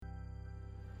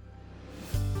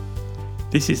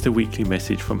This is the weekly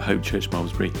message from Hope Church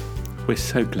Malmesbury. We're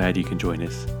so glad you can join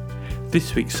us.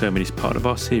 This week's sermon is part of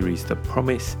our series, The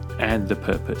Promise and the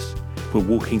Purpose. We're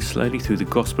walking slowly through the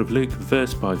Gospel of Luke,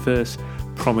 verse by verse,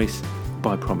 promise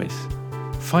by promise.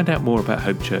 Find out more about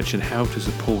Hope Church and how to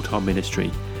support our ministry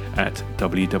at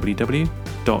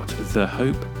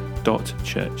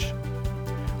www.thehope.church.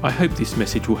 I hope this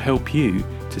message will help you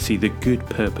to see the good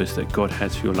purpose that God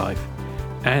has for your life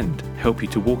and help you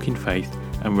to walk in faith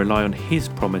and rely on His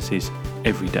promises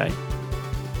every day.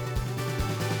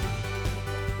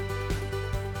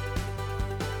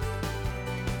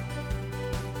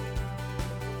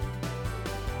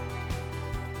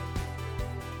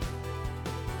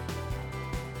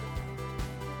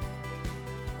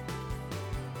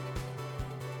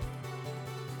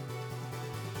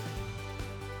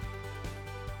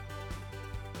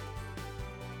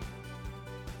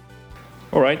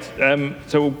 All right,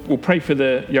 so we'll pray for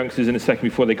the youngsters in a second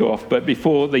before they go off. But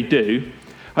before they do,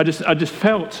 I just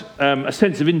felt a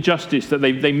sense of injustice that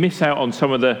they miss out on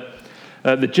some of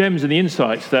the gems and the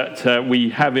insights that we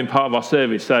have in part of our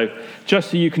service. So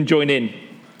just so you can join in,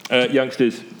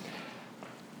 youngsters.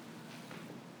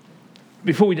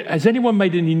 Has anyone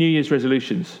made any New Year's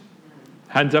resolutions?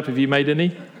 Hands up if you made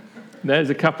any. There's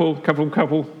a couple.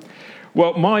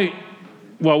 Well,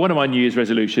 one of my New Year's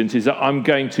resolutions is that I'm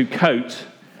going to coat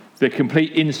the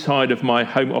complete inside of my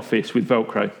home office with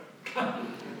Velcro.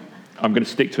 I'm going to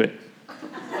stick to it.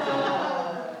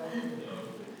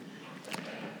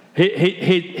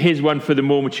 Here's one for the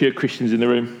more mature Christians in the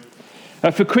room.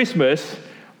 For Christmas,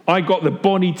 I got the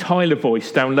Bonnie Tyler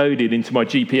voice downloaded into my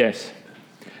GPS.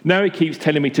 Now it keeps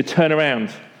telling me to turn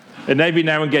around, and every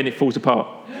now and again it falls apart.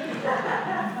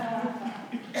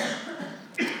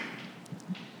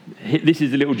 This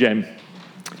is a little gem.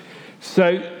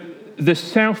 So, the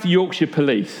South Yorkshire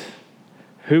Police,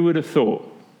 who would have thought,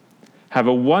 have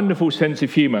a wonderful sense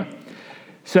of humour.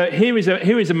 So here is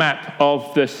a map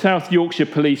of the South Yorkshire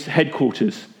Police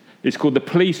headquarters. It's called the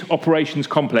Police Operations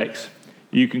Complex.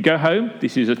 You can go home.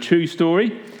 This is a true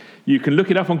story. You can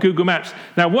look it up on Google Maps.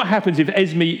 Now, what happens if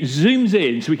Esme zooms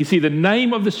in so we can see the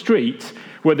name of the street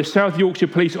where the South Yorkshire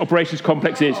Police Operations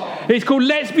Complex is? It's called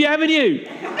Lettsby Avenue.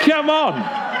 Come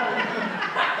on.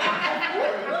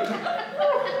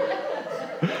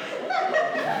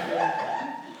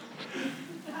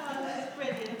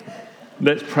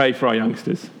 Let's pray for our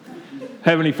youngsters.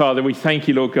 Heavenly Father, we thank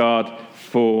you, Lord God,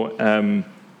 for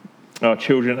our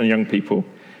children and young people.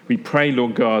 We pray,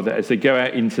 Lord God, that as they go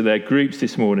out into their groups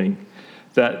this morning,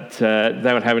 that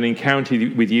they will have an encounter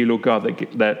with you, Lord God,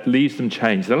 that leaves them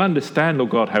changed. They'll understand, Lord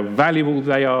God, how valuable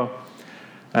they are,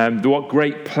 what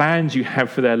great plans you have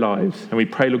for their lives. And we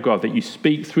pray, Lord God, that you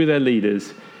speak through their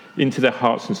leaders into their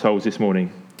hearts and souls this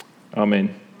morning.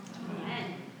 Amen.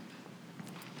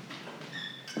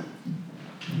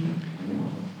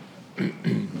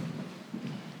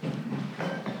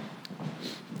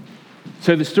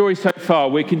 So the story so far,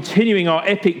 we're continuing our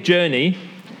epic journey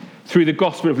through the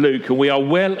Gospel of Luke, and we are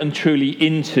well and truly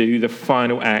into the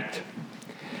final act.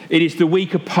 It is the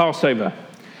week of Passover.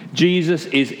 Jesus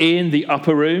is in the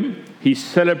upper room. He's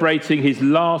celebrating his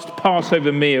last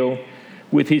Passover meal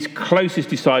with his closest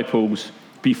disciples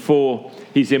before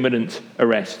his imminent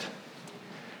arrest.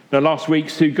 Now, last week,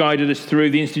 Sue guided us through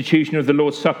the institution of the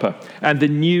Lord's Supper and the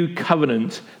new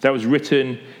covenant that was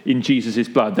written in Jesus'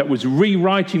 blood, that was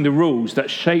rewriting the rules that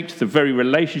shaped the very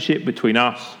relationship between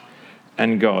us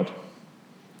and God.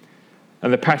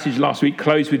 And the passage last week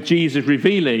closed with Jesus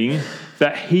revealing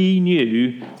that he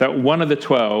knew that one of the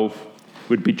 12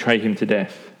 would betray him to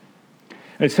death.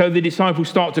 And so the disciples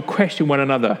start to question one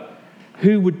another.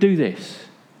 Who would do this?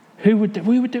 Who's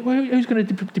going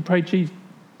to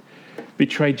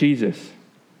betray Jesus?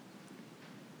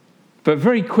 But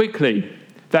very quickly,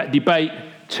 that debate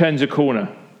turns a corner.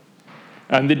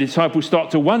 And the disciples start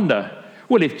to wonder,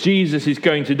 well, if Jesus is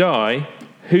going to die,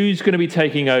 who's going to be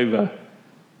taking over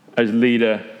as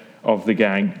leader of the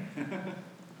gang?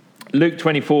 Luke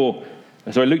 22,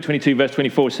 verse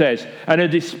 24 says, and a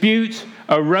dispute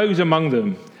arose among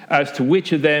them as to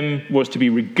which of them was to be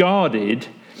regarded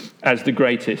as the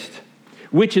greatest.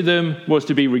 Which of them was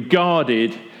to be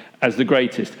regarded as the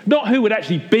greatest. Not who would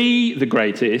actually be the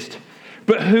greatest,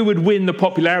 but who would win the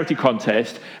popularity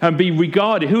contest and be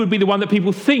regarded, who would be the one that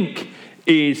people think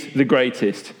is the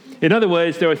greatest. In other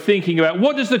words, they were thinking about,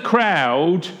 what does the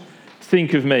crowd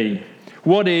think of me?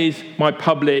 What is my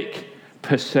public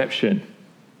perception?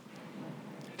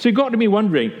 So it got to me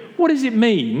wondering, what does it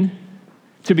mean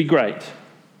to be great?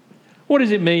 What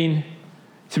does it mean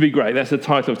to be great? That's the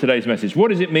title of today's message. What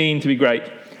does it mean to be great?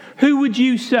 Who would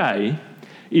you say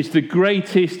is the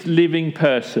greatest living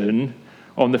person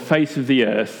on the face of the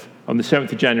earth on the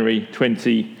 7th of January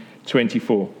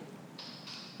 2024?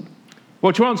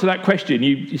 Well, to answer that question,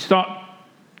 you start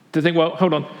to think, well,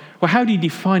 hold on. Well, how do you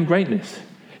define greatness?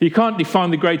 You can't tell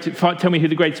me who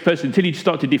the greatest person is until you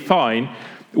start to define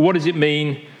what does it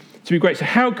mean to be great. So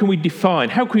how can we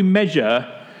measure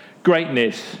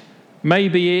greatness?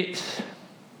 Maybe it's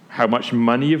how much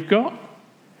money you've got.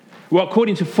 Well,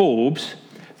 according to Forbes,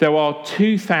 there are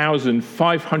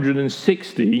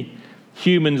 2,560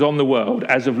 humans on the world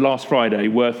as of last Friday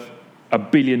worth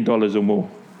 $1 billion or more.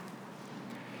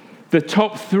 The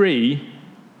top three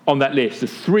on that list, the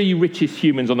three richest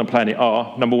humans on the planet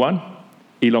are, number one,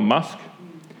 Elon Musk.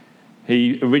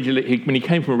 He when he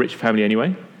came from a rich family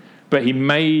anyway, but he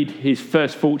made his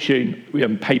first fortune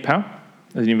in PayPal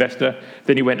as an investor.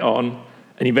 Then he went on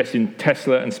and invested in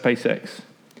Tesla and SpaceX.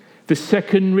 The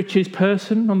second richest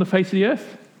person on the face of the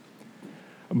earth,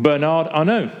 Bernard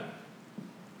Arnault,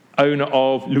 owner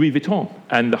of Louis Vuitton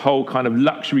and the whole kind of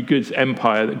luxury goods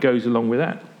empire that goes along with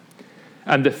that.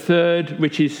 And the third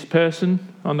richest person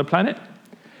on the planet,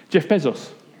 Jeff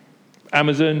Bezos,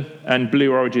 Amazon and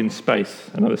Blue Origin Space,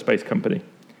 another space company.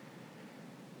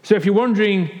 So if you're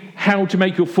wondering how to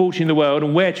make your fortune in the world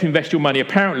and where to invest your money,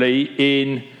 apparently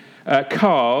in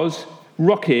cars,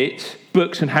 rockets,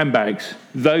 books and handbags.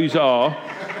 Those are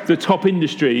the top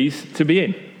industries to be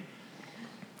in.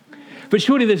 But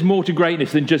surely there's more to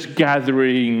greatness than just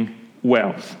gathering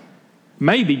wealth.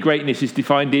 Maybe greatness is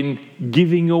defined in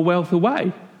giving your wealth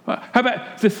away. How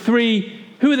about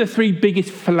who are the three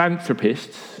biggest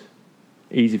philanthropists?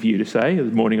 Easy for you to say, the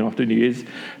morning after New Year's.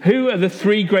 Who are the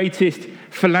three greatest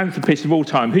philanthropists of all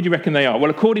time? Who do you reckon they are?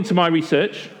 Well, according to my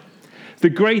research, the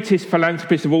greatest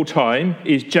philanthropist of all time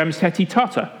is Jamsetji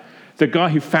Tata, the guy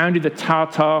who founded the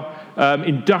Tata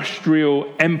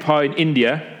industrial empire in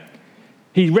India.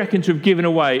 He's reckoned to have given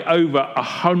away over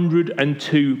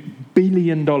 $102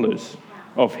 billion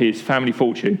of his family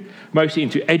fortune, mostly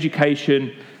into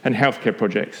education and healthcare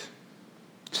projects.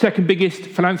 Second biggest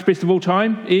philanthropist of all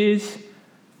time is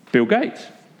Bill Gates.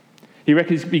 He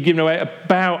reckons to be giving away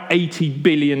about $80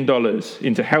 billion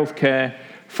into healthcare,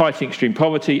 fighting extreme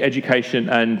poverty, education,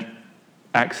 and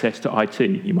access to IT,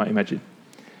 you might imagine.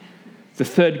 The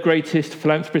third greatest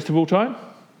philanthropist of all time,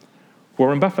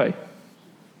 Warren Buffett.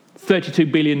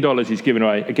 $32 billion he's given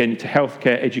away, again, to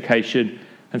healthcare, education,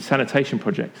 and sanitation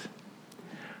projects.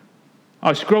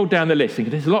 I scrolled down the list,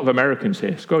 thinking there's a lot of Americans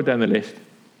here. Scroll down the list.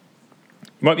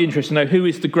 You might be interested to know who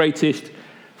is the greatest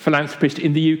philanthropist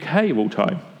in the UK of all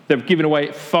time. They've given away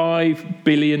 $5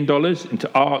 billion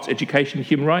into arts, education,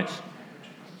 human rights.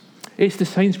 It's the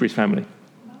Sainsbury's family.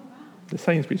 The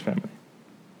Sainsbury's family.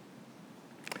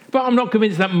 But I'm not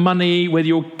convinced that money, whether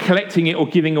you're collecting it or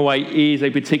giving away, is a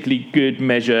particularly good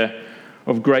measure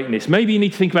of greatness. Maybe you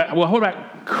need to think about, well, what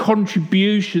about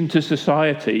contribution to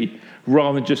society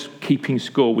rather than just keeping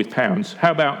score with pounds?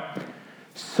 How about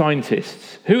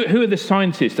scientists? Who are the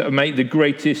scientists that have made the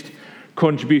greatest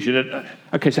contribution?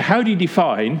 Okay, so how do you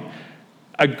define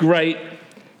a great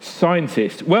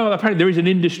scientist? Well, apparently there is an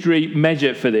industry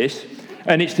measure for this,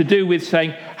 and it's to do with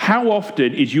saying, how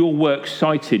often is your work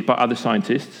cited by other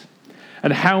scientists,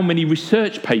 and how many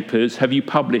research papers have you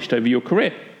published over your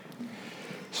career?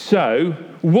 So,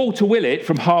 Walter Willett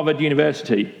from Harvard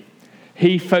University,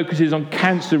 he focuses on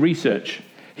cancer research.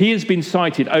 He has been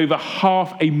cited over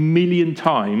 500,000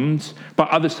 times by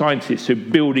other scientists who are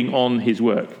building on his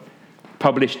work.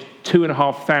 Published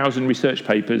 2,500 research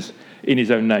papers in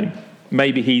his own name.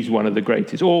 Maybe he's one of the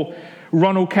greatest. Or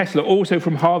Ronald Kessler, also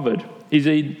from Harvard. He's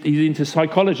into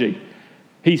psychology.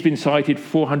 He's been cited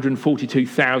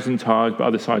 442,000 times by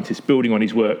other scientists building on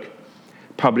his work.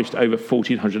 Published over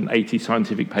 1,480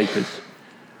 scientific papers.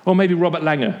 Or maybe Robert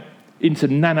Langer, into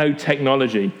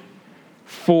nanotechnology.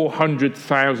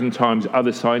 400,000 times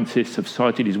other scientists have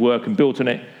cited his work and built on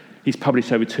it. He's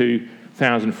published over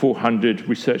 2,400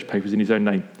 research papers in his own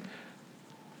name.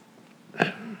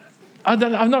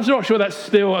 I'm not sure that's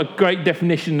still a great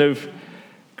definition of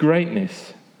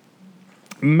greatness.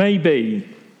 Maybe,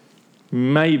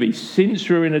 since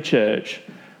we're in a church,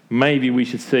 maybe we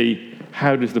should see,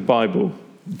 how does the Bible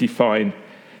define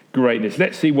greatness?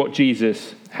 Let's see what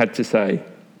Jesus had to say.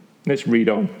 Let's read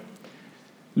on.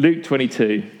 Luke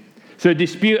 22. So a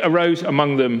dispute arose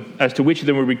among them as to which of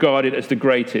them were regarded as the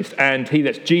greatest. And he,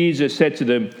 that's Jesus, said to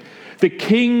them, the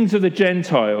kings of the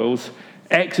Gentiles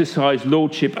exercise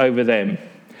lordship over them,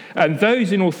 and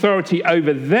those in authority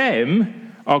over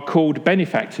them are called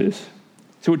benefactors.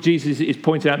 So what Jesus is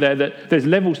pointing out there, that there's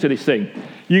levels to this thing.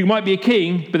 You might be a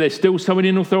king, but there's still someone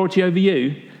in authority over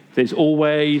you. There's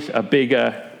always a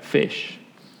bigger fish.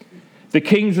 The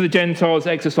kings of the Gentiles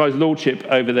exercise lordship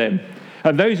over them.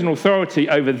 And those in authority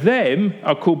over them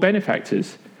are called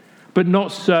benefactors. But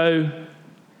not so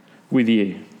with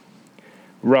you.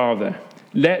 Rather,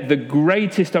 let the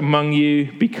greatest among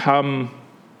you become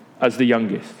as the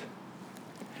youngest,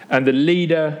 and the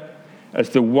leader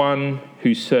as the one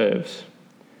who serves.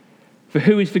 For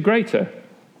who is the greater?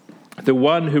 The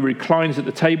one who reclines at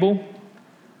the table,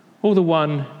 or the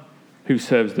one who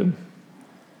serves them?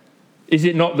 Is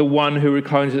it not the one who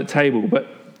reclines at the table? But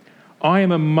I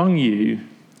am among you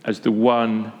as the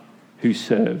one who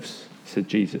serves, said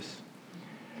Jesus.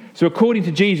 So according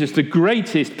to Jesus, the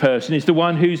greatest person is the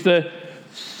one who's the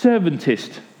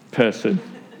servantist person.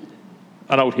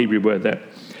 An old Hebrew word there.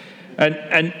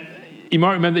 And you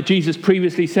might remember that Jesus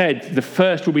previously said, the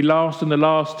first will be last and the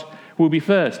last will be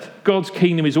first. God's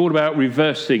kingdom is all about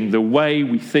reversing the way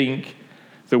we think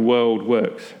the world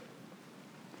works.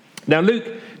 Now,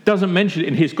 Luke doesn't mention it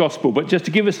in his gospel, but just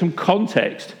to give us some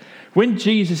context, when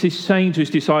Jesus is saying to his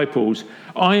disciples,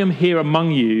 I am here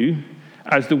among you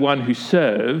as the one who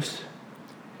serves,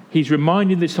 he's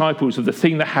reminding the disciples of the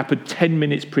thing that happened 10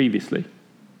 minutes previously.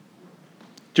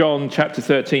 John chapter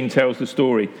 13 tells the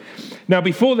story. Now,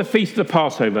 before the feast of the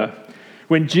Passover,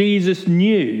 when Jesus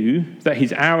knew that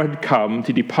his hour had come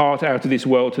to depart out of this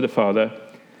world to the Father,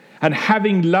 and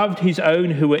having loved his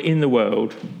own who were in the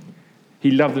world,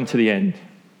 he loved them to the end.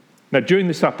 Now, during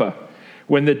the supper,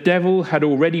 when the devil had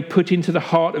already put into the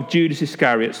heart of Judas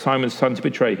Iscariot, Simon's son, to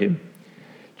betray him,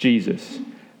 Jesus,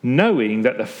 knowing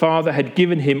that the Father had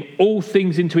given him all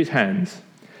things into his hands,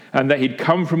 and that he'd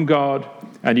come from God,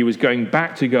 and he was going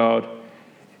back to God,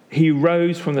 he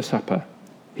rose from the supper.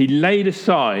 He laid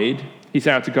aside his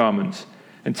outer garments,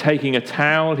 and taking a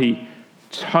towel, he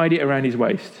tied it around his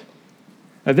waist.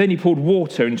 And then he poured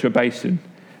water into a basin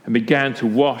and began to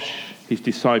wash his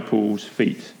disciples'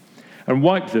 feet and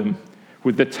wiped them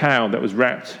with the towel that was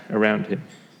wrapped around him.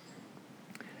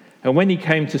 And when he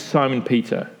came to Simon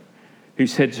Peter, who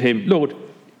said to him, Lord,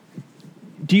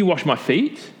 do you wash my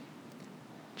feet?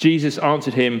 Jesus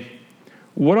answered him,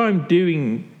 What I'm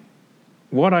doing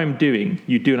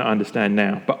you do not understand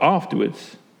now, but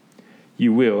afterwards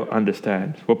you will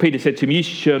understand. Well, Peter said to him, You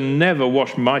shall never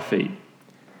wash my feet.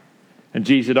 And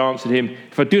Jesus answered him,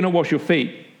 If I do not wash your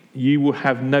feet, you will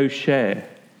have no share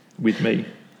with me.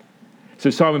 So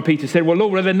Simon Peter said, Well,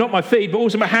 Lord, they're not my feet, but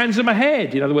also my hands and my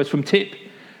head. In other words, from tip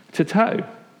to toe.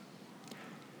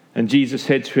 And Jesus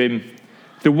said to him,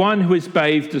 The one who is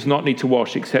bathed does not need to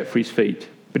wash except for his feet,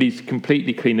 but he's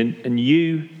completely clean, and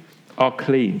you are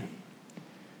clean.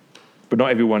 But not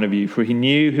every one of you, for he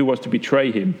knew who was to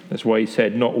betray him. That's why he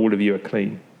said, Not all of you are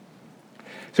clean.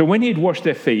 So when he had washed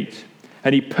their feet,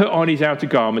 and he put on his outer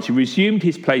garments, he resumed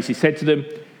his place. He said to them,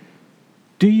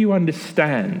 Do you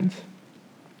understand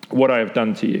what I have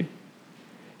done to you?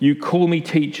 You call me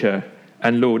teacher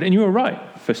and Lord, and you are right,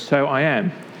 for so I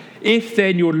am. If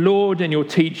then your Lord and your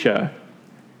teacher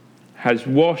has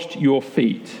washed your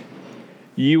feet,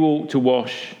 you ought to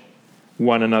wash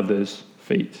one another's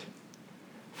feet.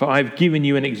 For I have given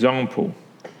you an example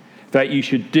that you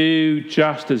should do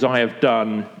just as I have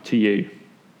done to you.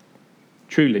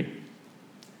 Truly,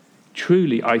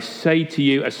 I say to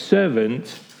you, a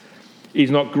servant is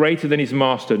not greater than his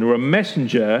master, nor a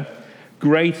messenger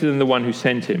greater than the one who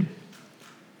sent him.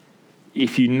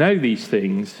 If you know these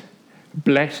things,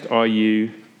 blessed are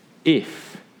you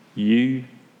if you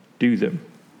do them.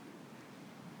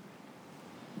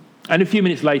 And a few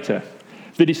minutes later,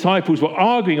 the disciples were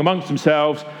arguing amongst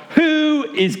themselves, who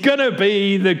is going to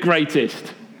be the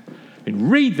greatest? I mean,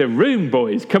 read the room,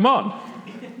 boys, come on.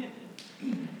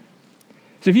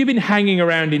 So if you've been hanging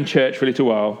around in church for a little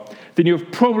while, then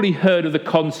you've probably heard of the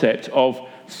concept of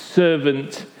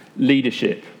servant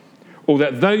leadership, or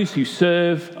that those who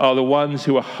serve are the ones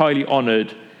who are highly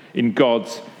honoured in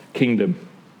God's kingdom.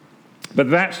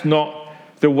 But that's not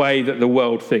the way that the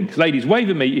world thinks. Ladies, wave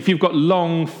at me if you've got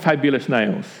long, fabulous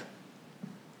nails.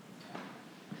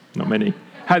 Not many.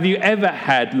 Have you ever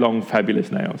had long,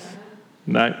 fabulous nails?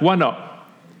 No. Why not?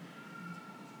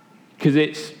 Because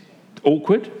it's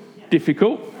awkward,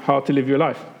 difficult, hard to live your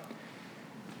life.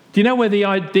 Do you know where the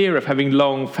idea of having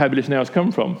long, fabulous nails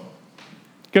come from?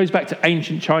 It goes back to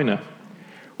ancient China,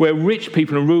 where rich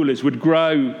people and rulers would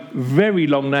grow very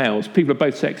long nails, people of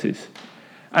both sexes.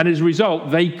 And as a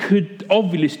result, they could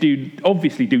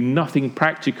obviously do nothing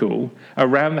practical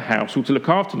around the house or to look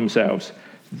after themselves,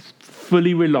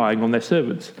 fully relying on their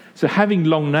servants. So having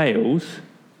long nails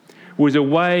was a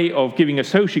way of giving a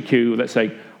social cue that's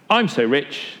saying, I'm so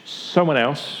rich, someone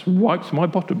else wipes my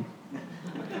bottom.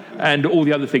 And all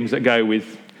the other things that go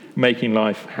with making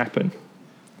life happen.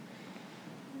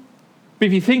 But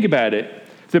if you think about it,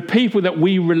 The people that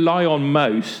we rely on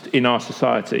most in our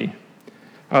society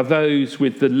are those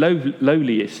with the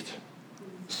lowliest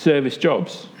service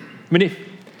jobs. I mean,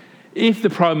 if the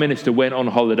Prime Minister went on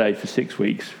holiday for 6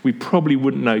 weeks, we probably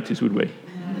wouldn't notice, would we?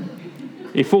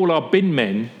 If all our bin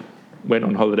men went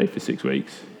on holiday for 6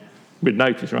 weeks, we'd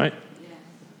notice, right?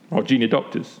 Our junior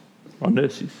doctors, our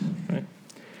nurses, right?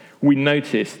 We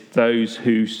notice those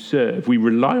who serve. We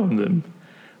rely on them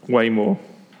way more.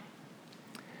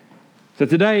 So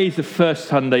today is the first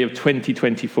Sunday of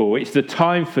 2024. It's the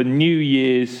time for New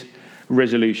Year's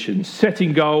resolutions,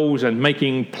 setting goals and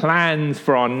making plans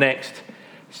for our next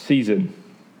season.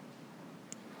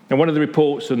 And one of the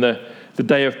reports on the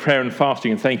day of prayer and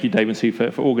fasting, and thank you, Dave and Sue,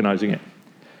 for organising it,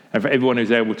 and for everyone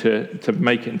who's able to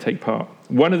make it and take part.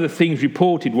 One of the things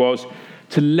reported was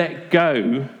to let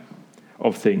go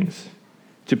of things,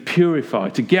 to purify,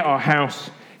 to get our house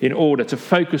in order, to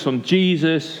focus on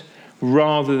Jesus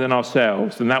rather than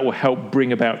ourselves, and that will help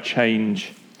bring about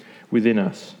change within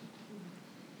us.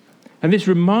 And this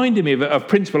reminded me of a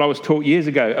principle I was taught years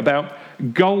ago about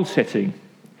goal setting.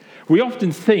 We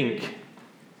often think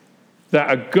that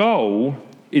a goal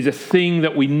is a thing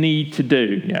that we need to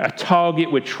do, a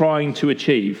target we're trying to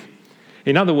achieve.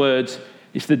 In other words,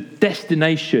 it's the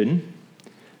destination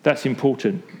that's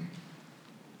important.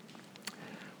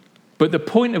 But the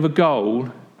point of a goal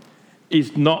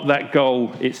is not that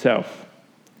goal itself.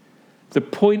 The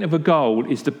point of a goal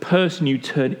is the person you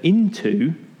turn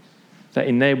into that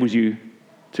enables you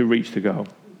to reach the goal.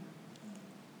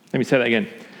 Let me say that again.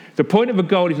 The point of a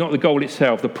goal is not the goal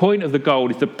itself. The point of the goal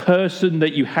is the person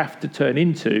that you have to turn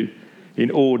into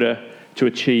in order to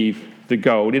achieve the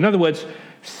goal. In other words,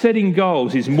 setting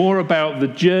goals is more about the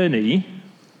journey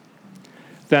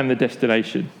than the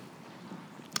destination.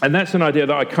 And that's an idea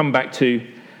that I come back to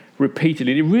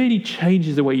repeatedly. It really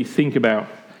changes the way you think about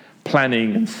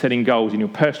planning and setting goals in your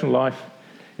personal life,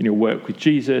 in your work with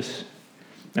Jesus,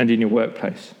 and in your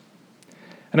workplace.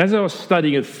 And as I was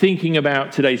studying and thinking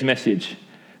about today's message,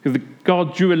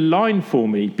 God drew a line for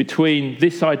me between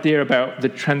this idea about the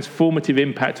transformative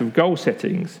impact of goal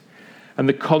settings and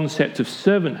the concept of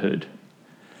servanthood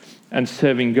and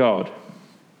serving God.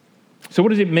 So what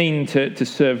does it mean to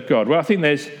serve God? Well, I think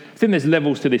there's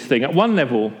levels to this thing. At one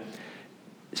level,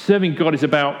 serving God is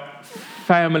about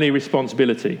family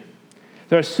responsibility.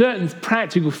 There are certain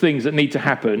practical things that need to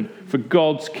happen for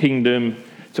God's kingdom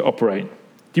to operate.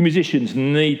 The musicians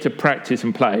need to practice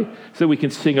and play so that we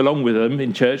can sing along with them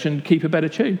in church and keep a better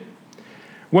tune.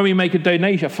 When we make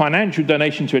a financial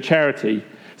donation to a charity,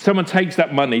 someone takes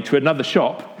that money to another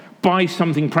shop, buys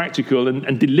something practical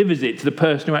and delivers it to the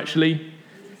person who actually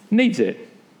needs it.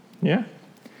 Yeah?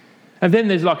 And then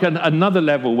there's like another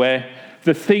level where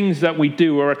the things that we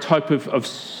do are a type of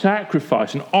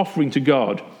sacrifice, an offering to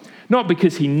God, not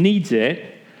because he needs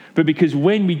it, but because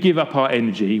when we give up our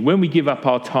energy, when we give up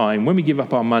our time, when we give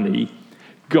up our money,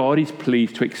 God is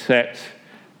pleased to accept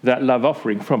that love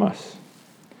offering from us.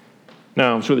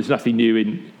 Now, I'm sure there's nothing new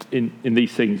in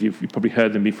these things. You've probably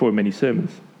heard them before in many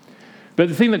sermons. But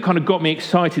the thing that kind of got me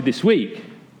excited this week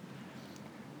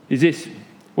is this,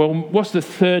 well, what's the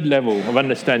third level of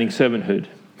understanding servanthood?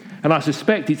 And I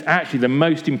suspect it's actually the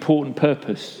most important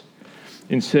purpose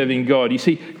in serving God. You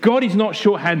see, God is not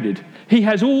short-handed. He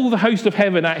has all the host of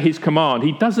heaven at his command.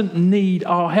 He doesn't need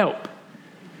our help.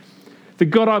 The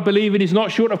God I believe in is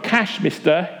not short of cash,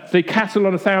 mister. The cattle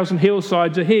on 1,000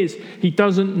 hillsides are his. He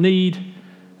doesn't need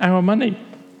our money.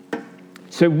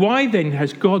 So why then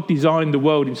has God designed the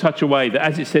world in such a way that,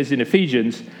 as it says in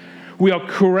Ephesians, we are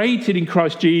created in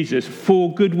Christ Jesus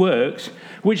for good works,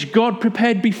 which God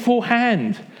prepared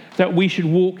beforehand that we should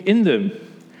walk in them?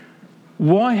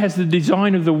 Why has the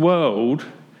design of the world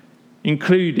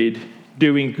included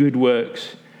doing good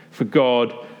works for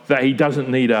God that he doesn't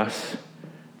need us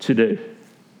to do?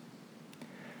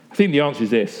 I think the answer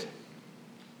is this.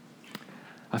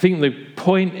 I think the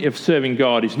point of serving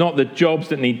God is not the jobs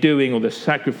that need doing or the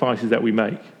sacrifices that we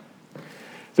make.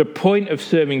 The point of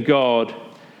serving God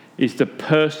is the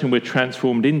person we're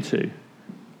transformed into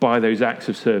by those acts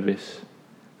of service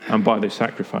and by those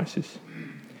sacrifices.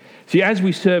 See, as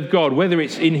we serve God, whether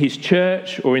it's in his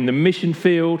church or in the mission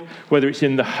field, whether it's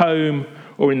in the home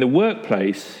or in the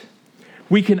workplace,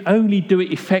 we can only do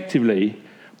it effectively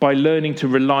by learning to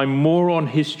rely more on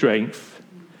his strength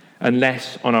and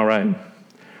less on our own.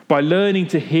 By learning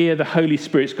to hear the Holy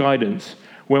Spirit's guidance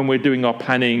when we're doing our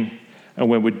planning and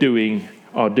when we're doing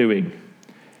our doing.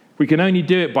 We can only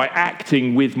do it by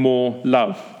acting with more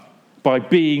love, by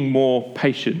being more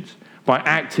patient, by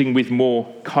acting with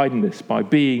more kindness, by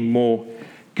being more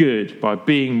good, by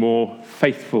being more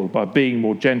faithful, by being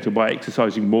more gentle, by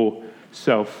exercising more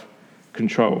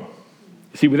control.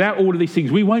 See, without all of these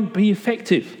things, we won't be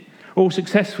effective or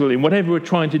successful in whatever we're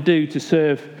trying to do to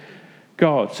serve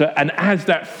God. And as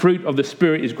that fruit of the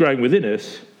Spirit is growing within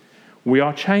us, we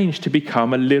are changed to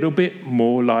become a little bit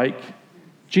more like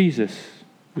Jesus,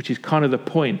 which is kind of the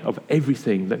point of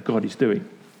everything that God is doing.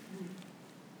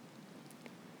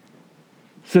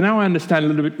 So now I understand a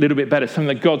little bit better something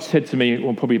that God said to me,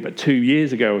 well, probably about 2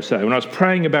 years ago or so, when I was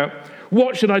praying about,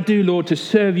 what should I do, Lord, to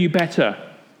serve you better?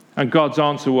 And God's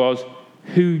answer was,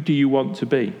 who do you want to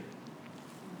be?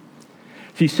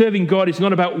 See, serving God is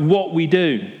not about what we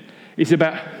do. It's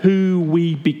about who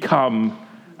we become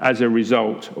as a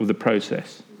result of the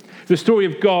process. The story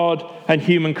of God and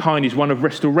humankind is one of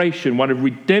restoration, one of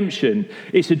redemption.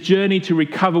 It's a journey to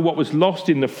recover what was lost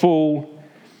in the fall.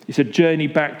 It's a journey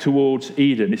back towards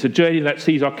Eden. It's a journey that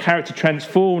sees our character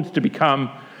transformed to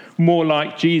become more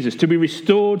like Jesus, to be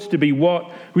restored to be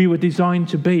what we were designed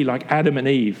to be, like Adam and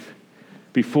Eve,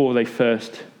 before they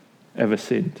first ever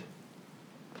sinned.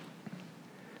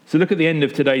 So look at the end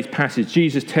of today's passage.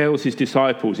 Jesus tells his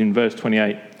disciples in verse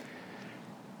 28,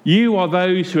 you are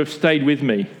those who have stayed with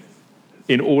me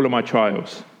in all of my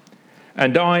trials,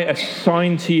 and I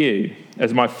assign to you,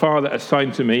 as my Father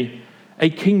assigned to me, a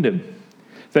kingdom,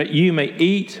 that you may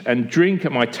eat and drink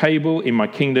at my table in my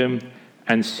kingdom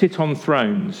and sit on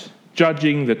thrones,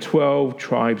 judging the 12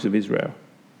 tribes of Israel.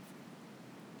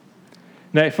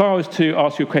 Now, if I was to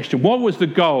ask you a question, what was the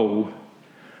goal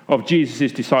of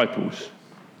Jesus' disciples?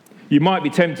 You might be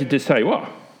tempted to say, well,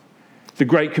 the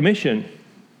Great Commission,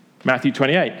 Matthew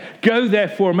 28. Go,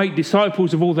 therefore, and make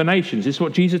disciples of all the nations. This is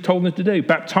what Jesus told them to do,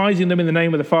 baptizing them in the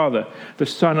name of the Father, the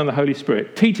Son, and the Holy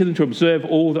Spirit, teaching them to observe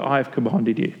all that I have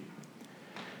commanded you.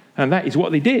 And that is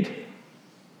what they did.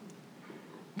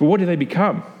 But what did they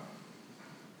become?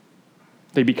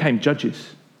 They became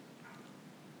judges.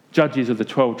 Judges of the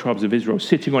 12 tribes of Israel,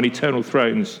 sitting on eternal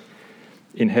thrones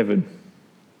in heaven.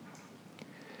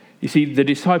 You see, the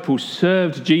disciples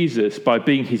served Jesus by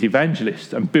being his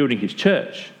evangelist and building his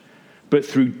church. But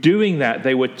through doing that,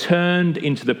 they were turned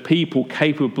into the people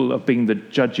capable of being the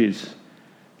judges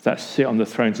that sit on the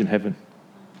thrones in heaven.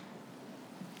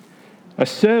 A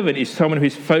servant is someone who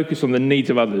is focused on the needs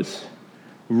of others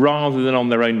rather than on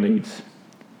their own needs.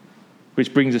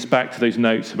 Which brings us back to those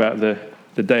notes about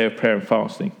the day of prayer and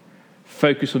fasting.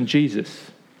 Focus on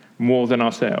Jesus more than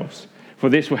ourselves. For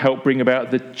this will help bring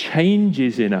about the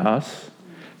changes in us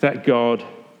that God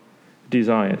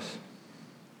desires.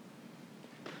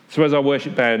 So as our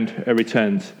worship band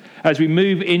returns, as we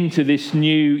move into this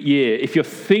new year, if you're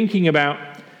thinking about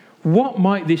what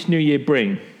might this new year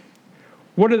bring,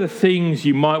 what are the things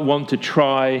you might want to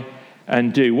try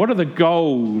and do? What are the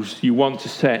goals you want to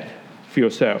set for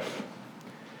yourself?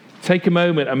 Take a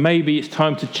moment, and maybe it's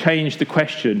time to change the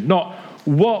question. Not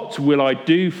what will I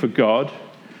do for God,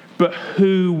 but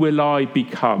who will I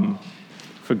become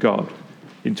for God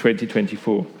in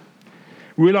 2024?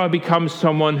 Will I become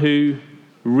someone who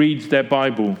reads their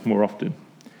Bible more often?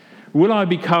 Will I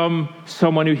become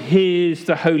someone who hears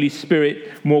the Holy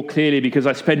Spirit more clearly because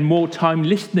I spend more time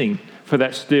listening for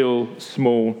that still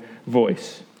small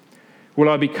voice? Will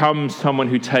I become someone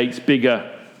who takes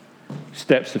bigger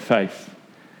steps of faith?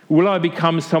 Will I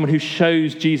become someone who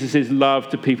shows Jesus' love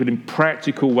to people in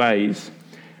practical ways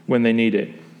when they need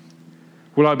it?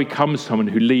 Will I become someone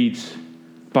who leads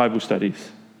Bible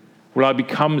studies? Will I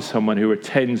become someone who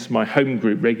attends my home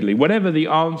group regularly? Whatever the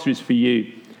answer is for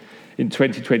you in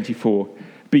 2024,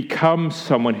 become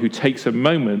someone who takes a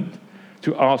moment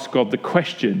to ask God the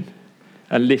question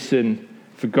and listen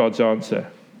for God's answer.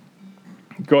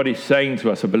 God is saying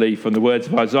to us, I believe, from the words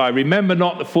of Isaiah, remember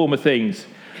not the former things,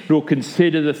 nor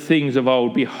consider the things of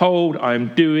old. Behold, I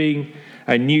am doing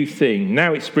a new thing.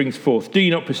 Now it springs forth. Do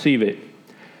you not perceive it?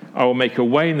 I will make a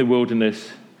way in the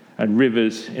wilderness and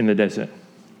rivers in the desert.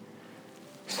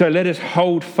 So let us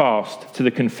hold fast to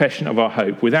the confession of our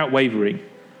hope without wavering,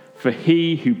 for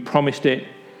he who promised it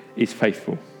is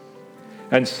faithful.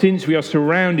 And since we are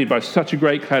surrounded by such a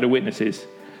great cloud of witnesses,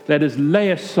 let us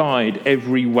lay aside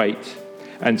every weight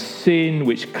and sin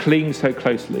which clings so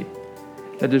closely.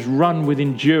 Let us run with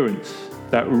endurance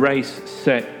that race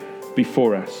set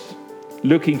before us,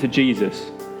 looking to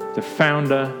Jesus, the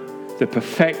founder, the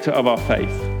perfecter of our faith,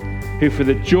 who for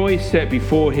the joy set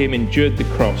before him endured the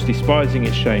cross, despising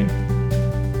its shame,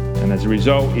 and as a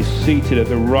result is seated at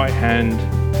the right hand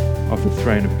of the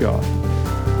throne of God.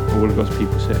 All of God's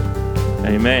people said,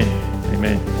 Amen.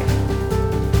 Amen.